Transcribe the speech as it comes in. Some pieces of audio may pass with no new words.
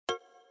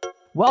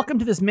Welcome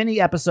to this mini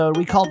episode.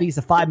 We call these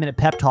the 5-minute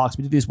pep talks.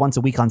 We do these once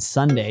a week on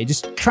Sunday.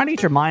 Just trying to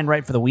get your mind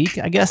right for the week,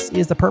 I guess,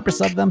 is the purpose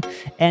of them.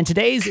 And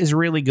today's is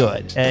really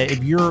good.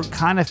 If you're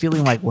kind of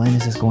feeling like, when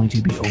is this going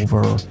to be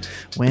over?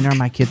 When are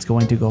my kids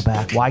going to go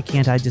back? Why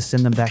can't I just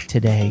send them back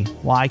today?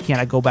 Why can't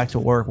I go back to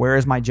work? Where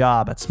is my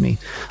job? That's me.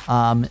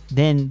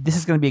 Then this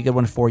is going to be a good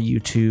one for you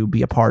to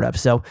be a part of.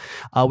 So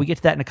we get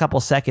to that in a couple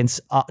of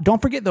seconds.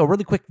 Don't forget, though,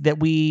 really quick, that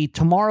we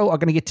tomorrow are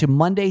going to get to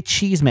Monday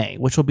Chisme,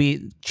 which will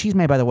be,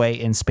 Chisme, by the way,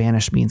 in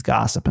Spanish means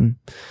gossip, and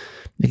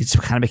it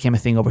kind of became a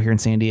thing over here in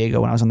San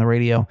Diego when I was on the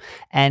radio.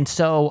 And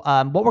so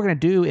what we're going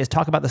to do is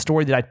talk about the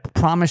story that I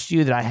promised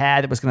you that I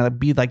had that was going to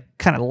be like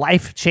kind of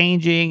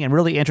life-changing and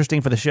really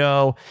interesting for the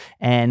show.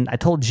 And I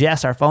told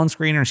Jess, our phone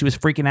screener, and she was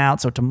freaking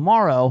out. So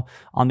tomorrow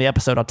on the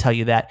episode, I'll tell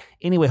you that.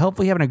 Anyway,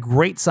 hopefully you're having a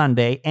great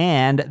Sunday,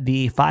 and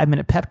the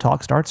 5-minute pep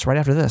talk starts right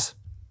after this.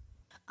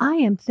 I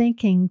am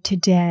thinking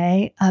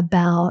today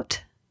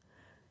about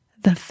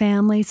the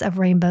families of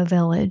Rainbow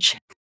Village.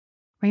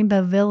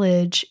 Rainbow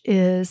Village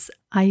is,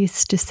 I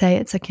used to say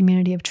it's a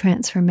community of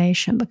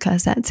transformation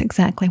because that's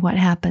exactly what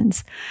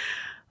happens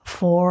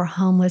for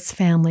homeless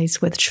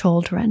families with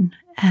children.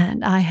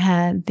 And I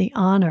had the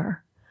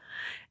honor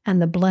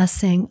and the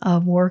blessing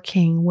of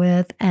working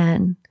with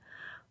and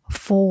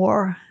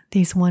for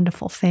these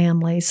wonderful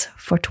families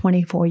for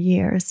 24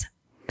 years.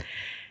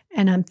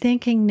 And I'm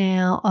thinking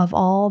now of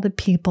all the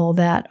people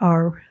that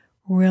are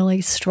really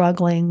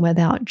struggling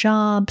without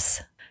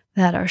jobs,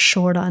 that are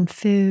short on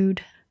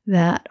food,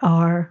 that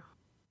are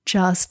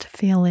just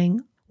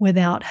feeling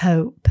without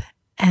hope.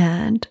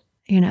 And,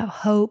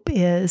 hope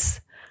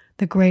is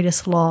the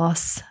greatest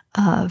loss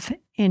of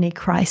any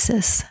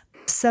crisis.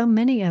 So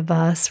many of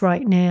us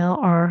right now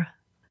are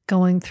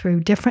going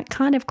through different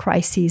kind of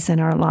crises in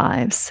our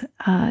lives,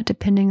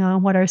 depending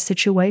on what our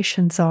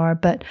situations are.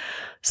 But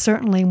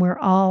certainly we're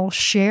all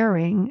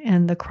sharing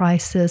in the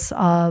crisis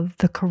of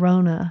the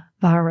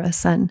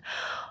coronavirus and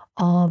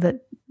all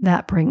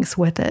that brings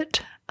with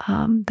it,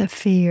 the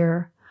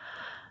fear,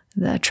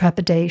 the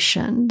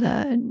trepidation,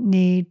 the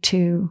need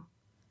to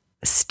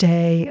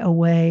stay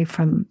away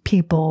from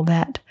people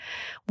that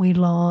we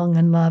long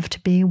and love to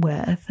be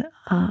with,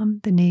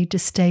 the need to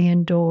stay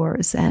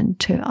indoors and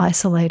to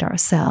isolate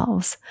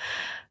ourselves,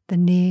 the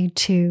need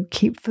to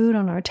keep food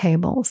on our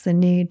tables, the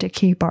need to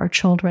keep our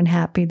children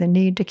happy, the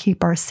need to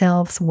keep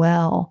ourselves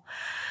well.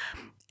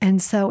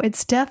 And so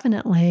it's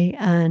definitely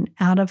an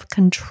out of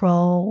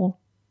control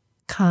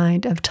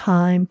kind of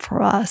time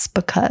for us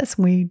because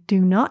we do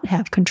not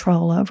have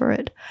control over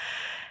it.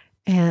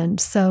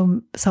 And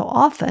so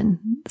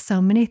often,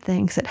 so many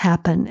things that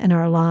happen in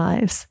our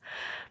lives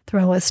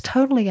throw us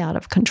totally out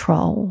of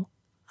control.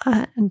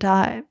 And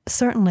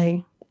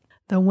certainly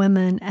the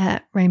women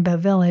at Rainbow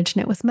Village,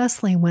 and it was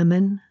mostly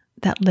women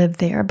that lived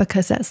there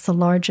because that's the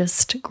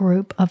largest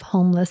group of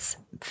homeless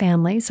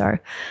families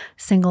or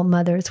single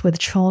mothers with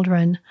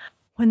children.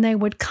 When they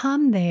would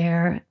come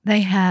there,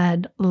 they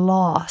had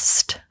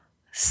lost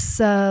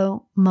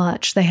so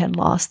much. They had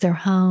lost their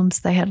homes,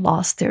 they had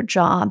lost their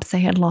jobs, they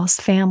had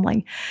lost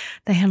family,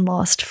 they had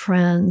lost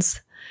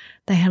friends,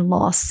 they had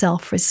lost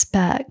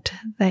self-respect.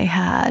 They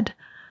had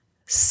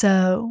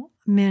so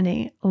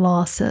many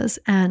losses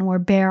and were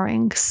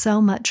bearing so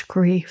much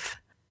grief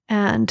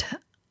and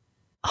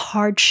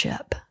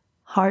hardship.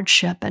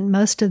 And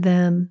most of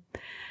them,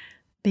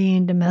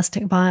 being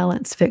domestic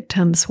violence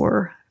victims,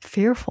 were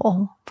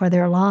fearful for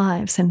their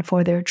lives and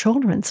for their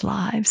children's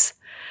lives.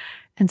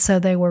 And so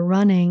they were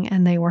running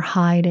and they were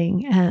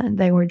hiding and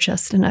they were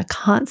just in a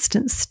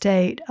constant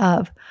state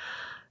of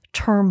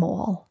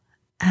turmoil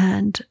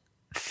and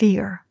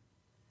fear.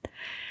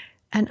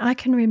 And I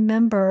can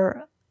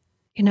remember,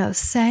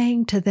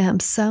 saying to them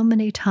so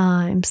many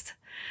times,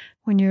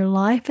 when your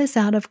life is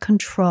out of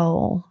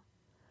control,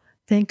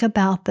 think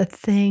about the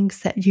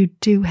things that you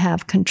do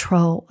have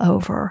control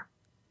over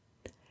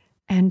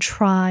and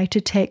try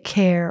to take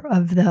care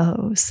of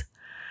those.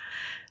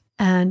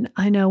 And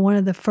I know one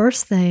of the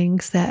first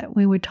things that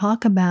we would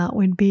talk about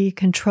would be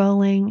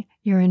controlling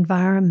your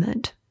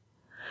environment.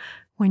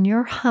 When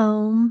your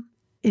home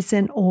is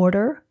in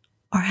order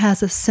or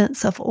has a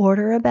sense of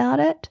order about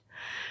it,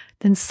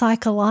 then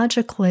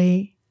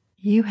psychologically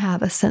you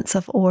have a sense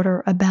of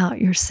order about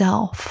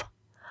yourself.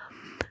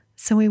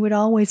 So we would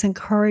always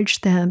encourage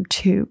them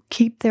to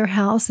keep their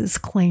houses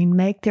clean,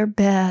 make their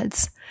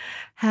beds,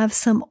 have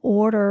some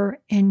order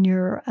in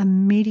your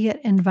immediate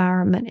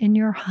environment, in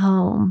your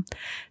home,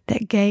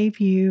 that gave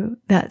you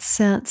that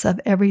sense of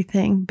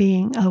everything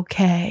being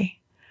okay.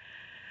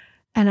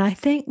 And I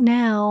think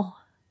now,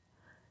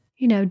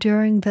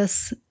 during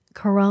this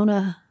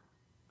corona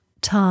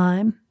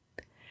time,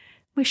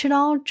 we should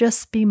all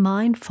just be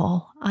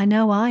mindful. I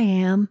know I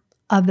am,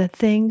 of the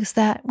things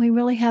that we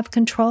really have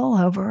control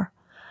over.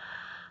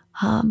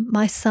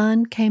 My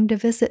son came to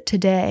visit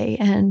today,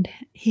 and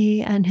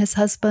he and his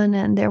husband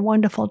and their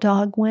wonderful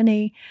dog,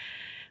 Winnie,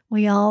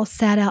 we all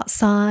sat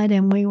outside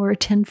and we were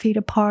 10 feet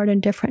apart in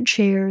different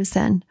chairs,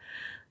 and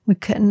we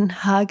couldn't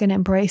hug and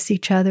embrace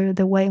each other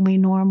the way we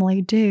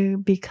normally do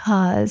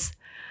because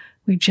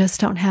We just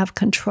don't have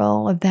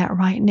control of that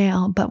right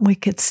now, but we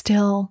could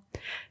still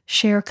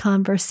share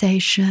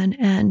conversation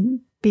and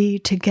be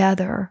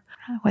together,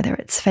 whether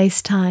it's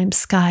FaceTime,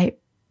 Skype,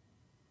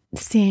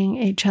 seeing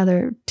each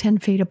other 10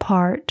 feet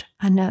apart.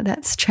 I know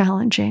that's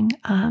challenging.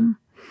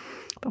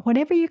 But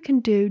whatever you can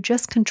do,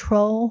 just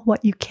control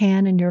what you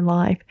can in your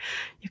life.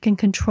 You can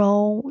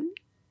control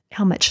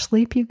how much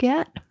sleep you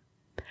get.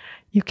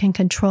 You can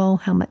control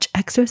how much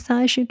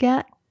exercise you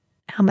get,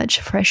 how much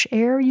fresh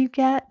air you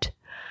get.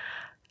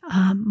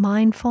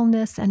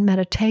 Mindfulness and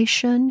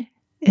meditation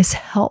is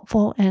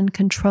helpful in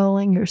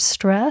controlling your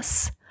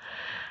stress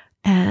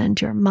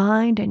and your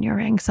mind and your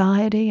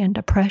anxiety and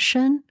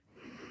depression.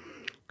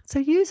 So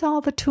use all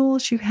the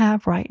tools you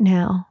have right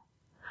now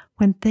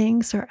when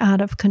things are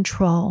out of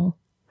control.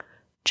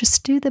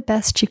 Just do the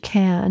best you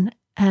can.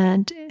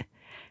 And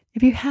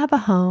if you have a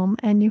home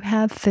and you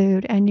have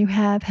food and you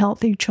have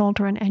healthy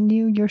children and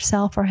you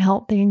yourself are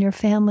healthy and your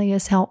family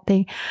is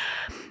healthy,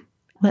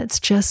 let's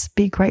just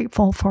be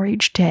grateful for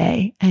each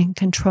day and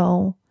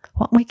control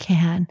what we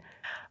can.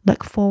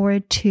 Look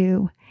forward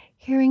to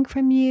hearing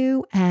from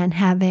you and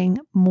having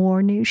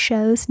more new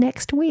shows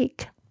next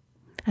week.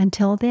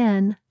 Until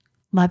then,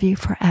 love you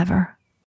forever.